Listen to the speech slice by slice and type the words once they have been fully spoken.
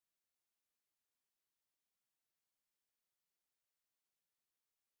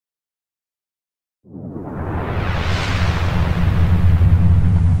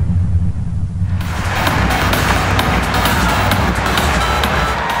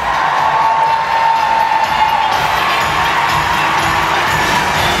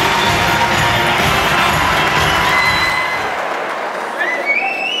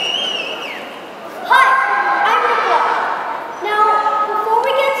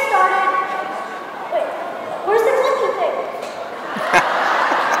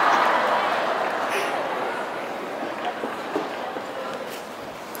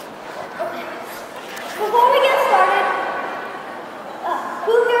Before we get started,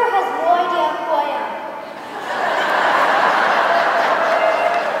 who here has no idea who I am?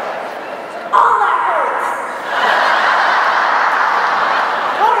 Oh, that hurts!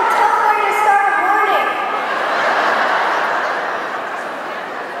 What a tough way to start a morning.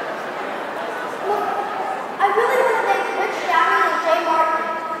 Look, I really want to thank Rich Downey and Jay Martin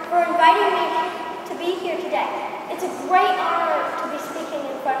for inviting me to be here today. It's a great honor to be speaking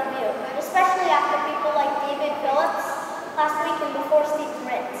in front of you, especially after people like David Phillips last week and before Steve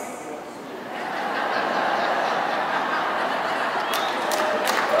Ritz.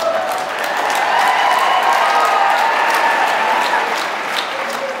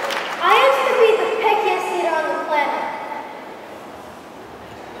 I used to be the pickiest eater on the planet.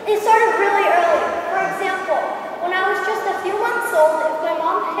 It started really early. For example, when I was just a few months old, if my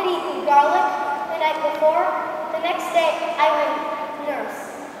mom had eaten garlic the night before, the next day I would nurse.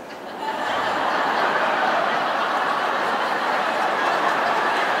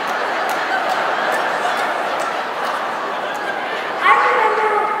 I remember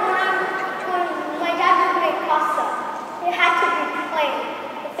when my dad would make pasta. It had to be plain.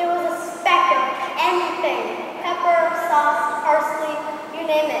 If there was a speck of anything, pepper, sauce, parsley, you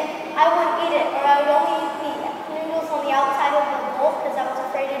name it, I wouldn't eat it, or I would only eat the noodles on the outside of the bowl because I was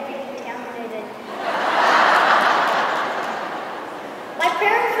afraid it'd be contaminated. My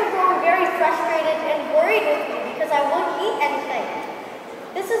parents were growing very frustrated and worried with me because I wouldn't eat anything.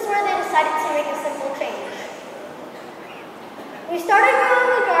 This is where they decided to make a simple change. We started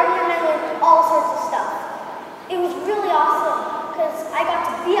growing a garden and I learned all sorts of stuff. It was really awesome because I got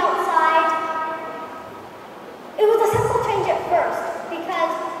to be outside. It was a simple change at first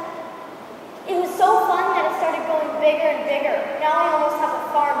because it was so fun that it started going bigger and bigger. Now we almost have a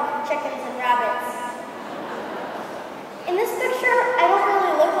farm with chickens and rabbits. In this picture, I don't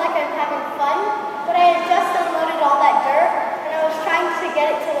really look like I'm having fun, but I had just unloaded all that dirt and I was trying to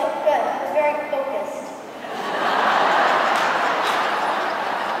get it to look good. I was very focused.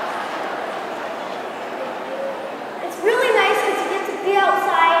 It's really nice because you get to be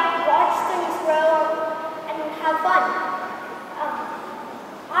outside, watch things grow, and have fun.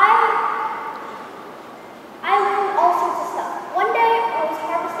 I learned all sorts of stuff. One day, I was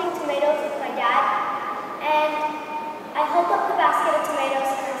harvesting tomatoes with my dad, and I held up the basket of tomatoes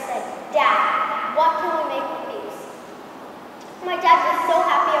and I said, "Dad, what can we make with these?" My dad was so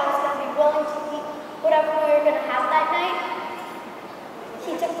happy I was going to be willing to eat whatever we were going to have that night.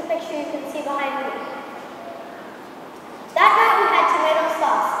 He took the picture you can see behind me. That night we had tomato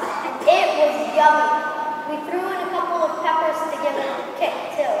sauce, and it was yummy. We threw in a couple of peppers to give it a kick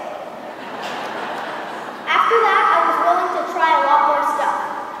too. After that, I was willing to try a lot more stuff.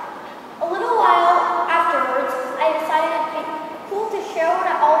 A little while afterwards, I decided it'd be cool to share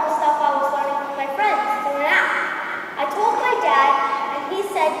all the stuff I was learning with my friends through an app. I told my dad, and he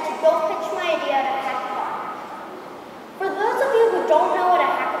said to go pitch my idea at a hackathon. For those of you who don't know what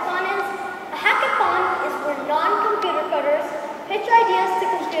a hackathon is where non-computer coders pitch ideas to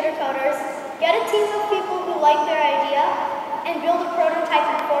computer coders, get a team of people who like their idea, and build a prototype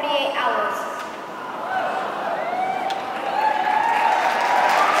in 48 hours.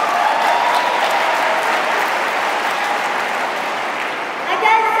 My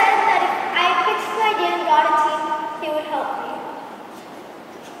dad said that if I pitched my idea and got a team, he would help me.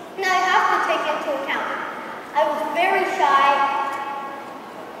 Now I have to take into account, I was very shy,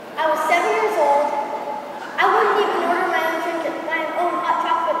 I was 7 years old, I wouldn't even order my own hot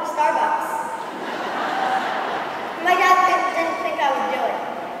chocolate at Starbucks. My dad didn't think I would do it.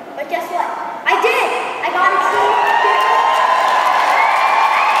 But guess what? I did! I got a team.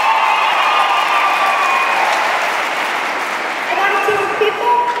 I got a team of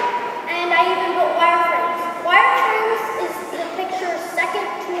people, and I even built wireframes. Wireframes is the picture second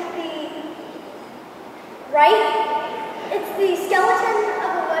to the right. It's the skeleton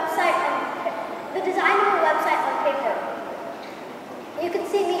of a website, the design of a website on paper. You can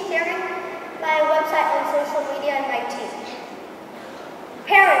see me sharing my website on social media and my team.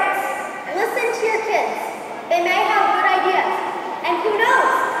 Parents, listen to your kids. They may have good ideas. And who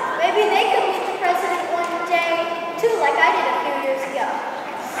knows, maybe they could meet the president one day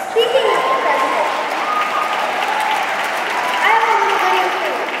Speaking of the president, I have a little video for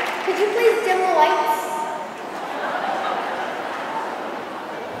you. Could you please dim the lights?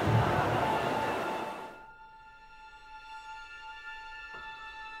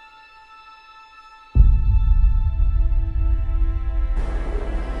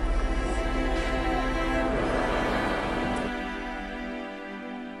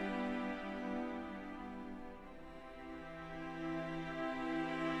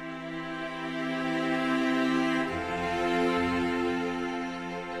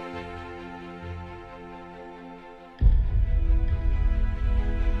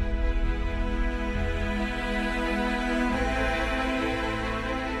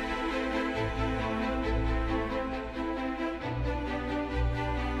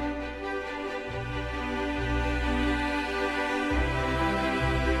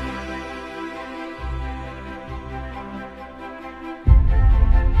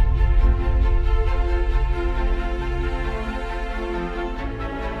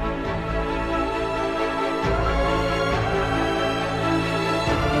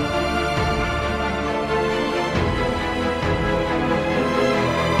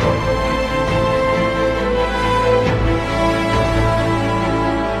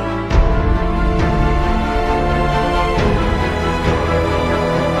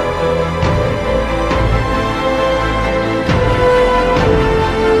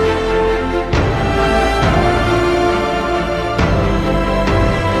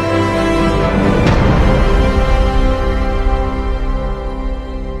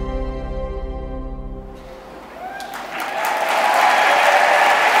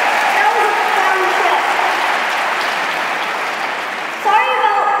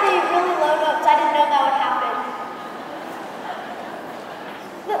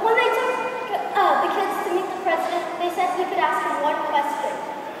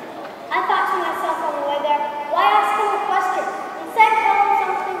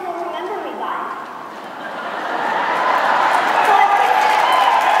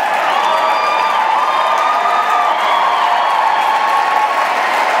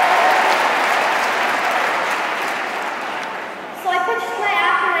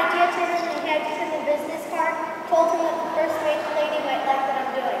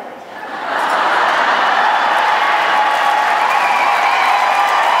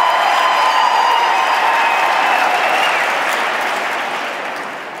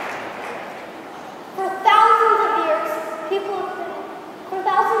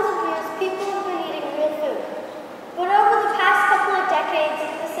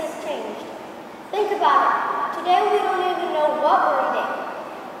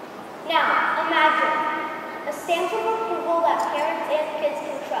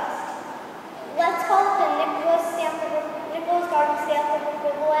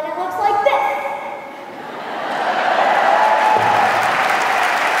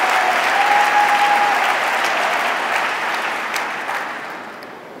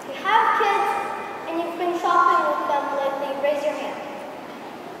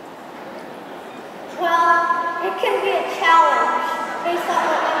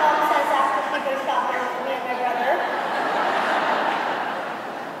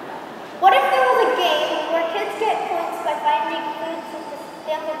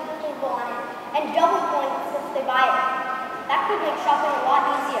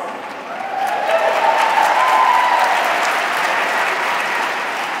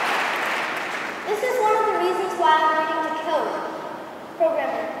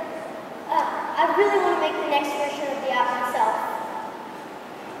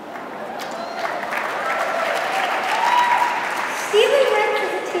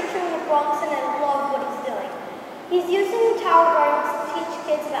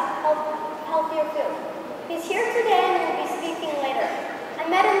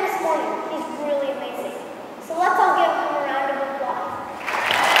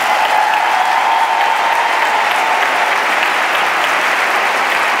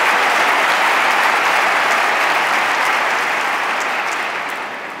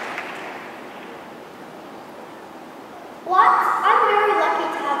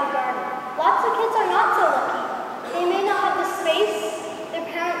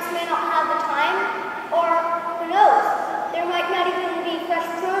 Or, who knows, there might not even be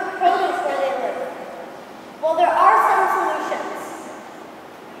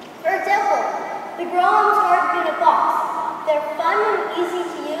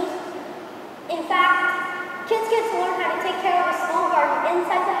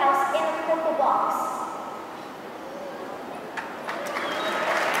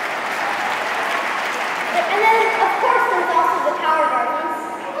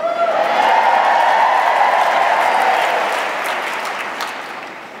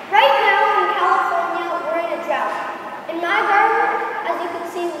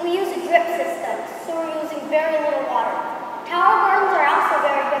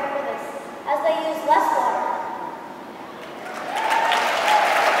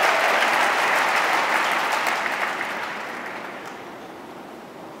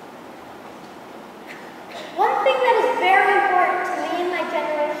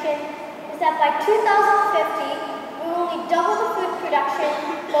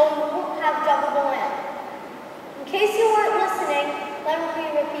but we won't have double land. In case you weren't listening, let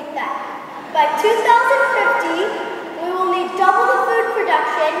me repeat that. By 2050, we will need double the food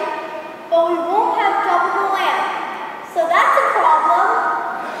production, but we won't have double the land. So that's a problem.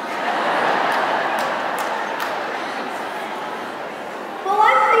 Well,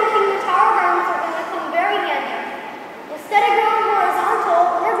 I'm thinking the tower gardens are going to come very handy. Instead of growing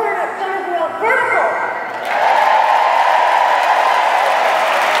horizontal, we're going to grow vertical.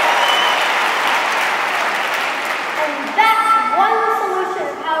 And that's one solution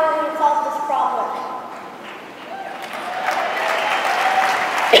of how we're going to solve this problem.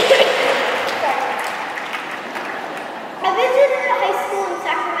 I visited a high school in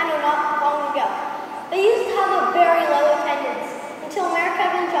Sacramento not long ago. They used to have a very low attendance until Mayor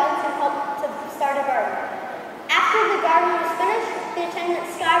Kevin Johnson helped to start a garden. After the garden was finished, the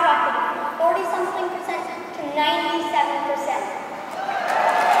attendance skyrocketed from 40-something% to 97%.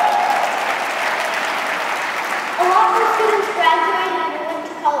 A lot more students graduated and went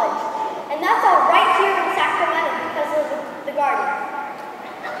to college, and that's all right here in Sacramento because of the garden.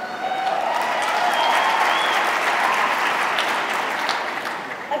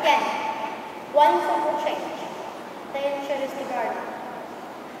 Again, one simple change. They introduced the garden.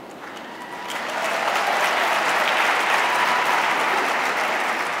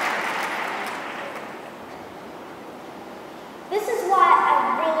 This is why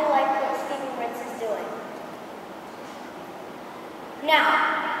I really like what Stephen Ritz is doing. Now,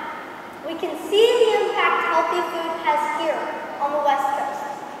 we can see the impact healthy food has here on the West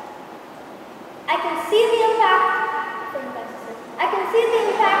Coast. I can see the impact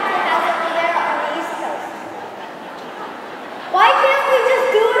it has over there on the East Coast. Why can't we just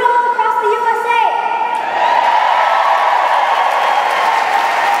do it all across the USA?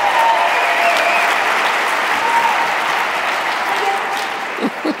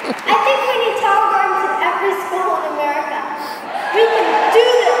 I think